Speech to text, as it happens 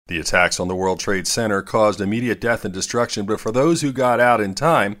The attacks on the World Trade Center caused immediate death and destruction, but for those who got out in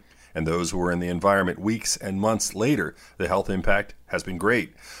time and those who were in the environment weeks and months later, the health impact has been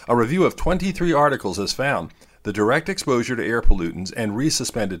great. A review of 23 articles has found the direct exposure to air pollutants and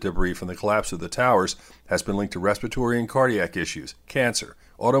resuspended debris from the collapse of the towers has been linked to respiratory and cardiac issues, cancer,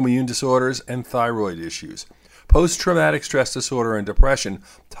 autoimmune disorders, and thyroid issues. Post-traumatic stress disorder and depression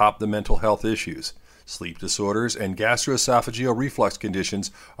top the mental health issues. Sleep disorders and gastroesophageal reflux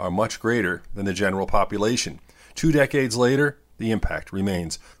conditions are much greater than the general population. 2 decades later, the impact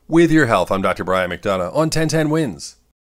remains. With your health, I'm Dr. Brian McDonough on 1010 Wins.